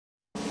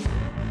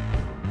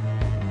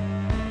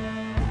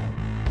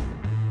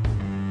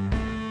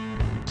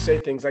say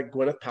things like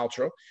Gwyneth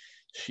Paltrow.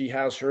 She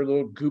has her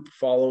little Goop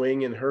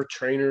following, and her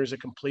trainer is a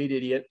complete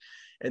idiot.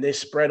 And they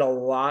spread a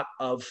lot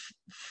of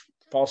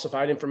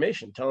falsified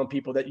information, telling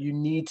people that you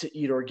need to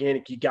eat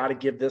organic. You got to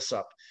give this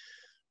up.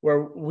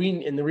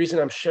 And the reason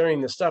I'm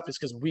sharing this stuff is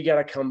because we got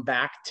to come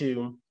back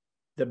to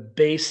the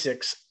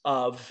basics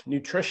of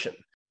nutrition.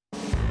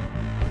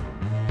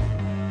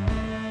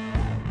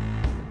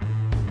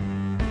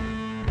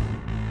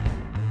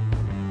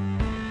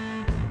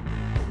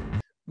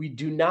 We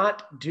do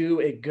not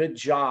do a good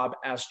job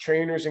as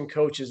trainers and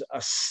coaches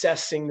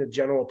assessing the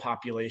general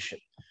population.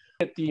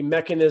 At the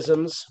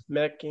mechanisms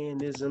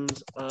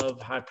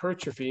of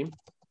hypertrophy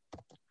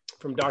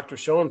from Dr.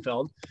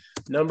 Schoenfeld.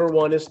 Number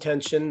 1 is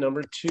tension.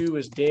 Number 2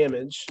 is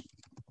damage.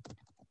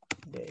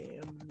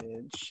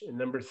 And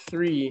number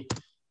 3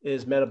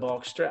 is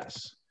metabolic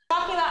stress.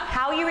 Talking about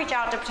how you reach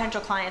out to potential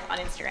clients on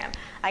Instagram.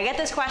 I get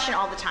this question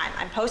all the time.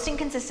 I'm posting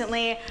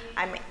consistently,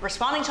 I'm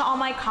responding to all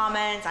my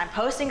comments, I'm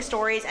posting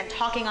stories and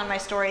talking on my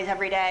stories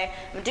every day.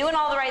 I'm doing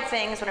all the right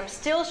things, but I'm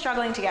still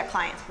struggling to get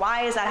clients.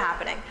 Why is that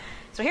happening?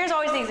 So here's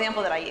always the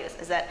example that I use,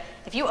 is that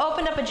if you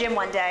opened up a gym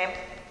one day,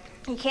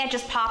 you can't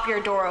just pop your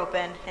door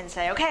open and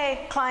say,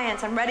 okay,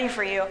 clients, I'm ready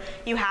for you.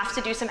 You have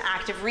to do some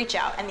active reach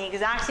out. And the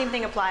exact same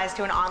thing applies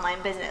to an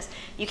online business.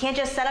 You can't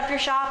just set up your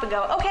shop and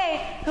go,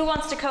 okay, who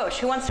wants to coach?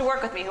 Who wants to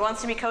work with me? Who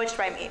wants to be coached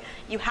by me?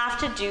 You have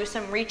to do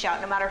some reach out,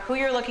 no matter who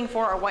you're looking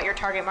for or what your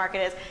target market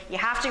is. You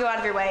have to go out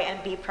of your way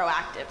and be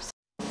proactive.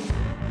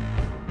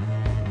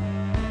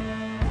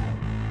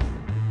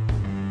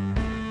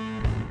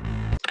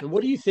 And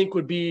what do you think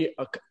would be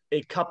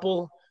a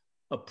couple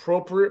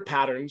appropriate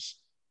patterns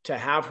to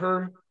have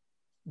her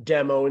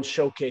demo and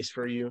showcase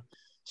for you,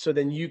 so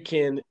then you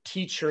can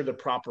teach her the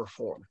proper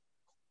form?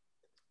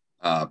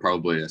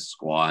 Probably a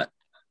squat.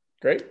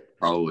 Great.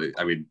 Probably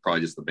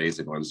just the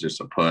basic ones, just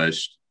a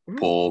push,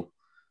 pull.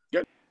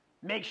 Good.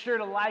 Make sure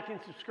to like and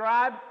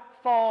subscribe.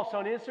 Follow us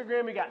on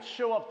Instagram. We got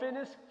Show Up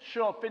Fitness,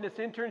 Show Up Fitness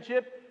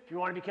Internship. If you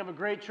want to become a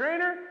great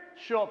trainer,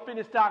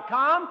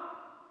 showupfitness.com.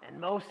 And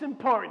most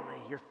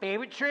importantly, your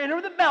favorite trainer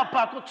with a belt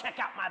buckle, check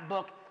out my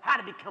book, How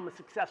to Become a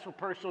Successful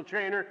Personal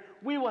Trainer.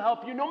 We will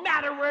help you no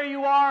matter where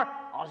you are.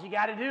 All you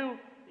got to do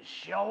is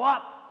show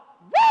up.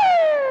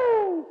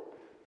 Woo!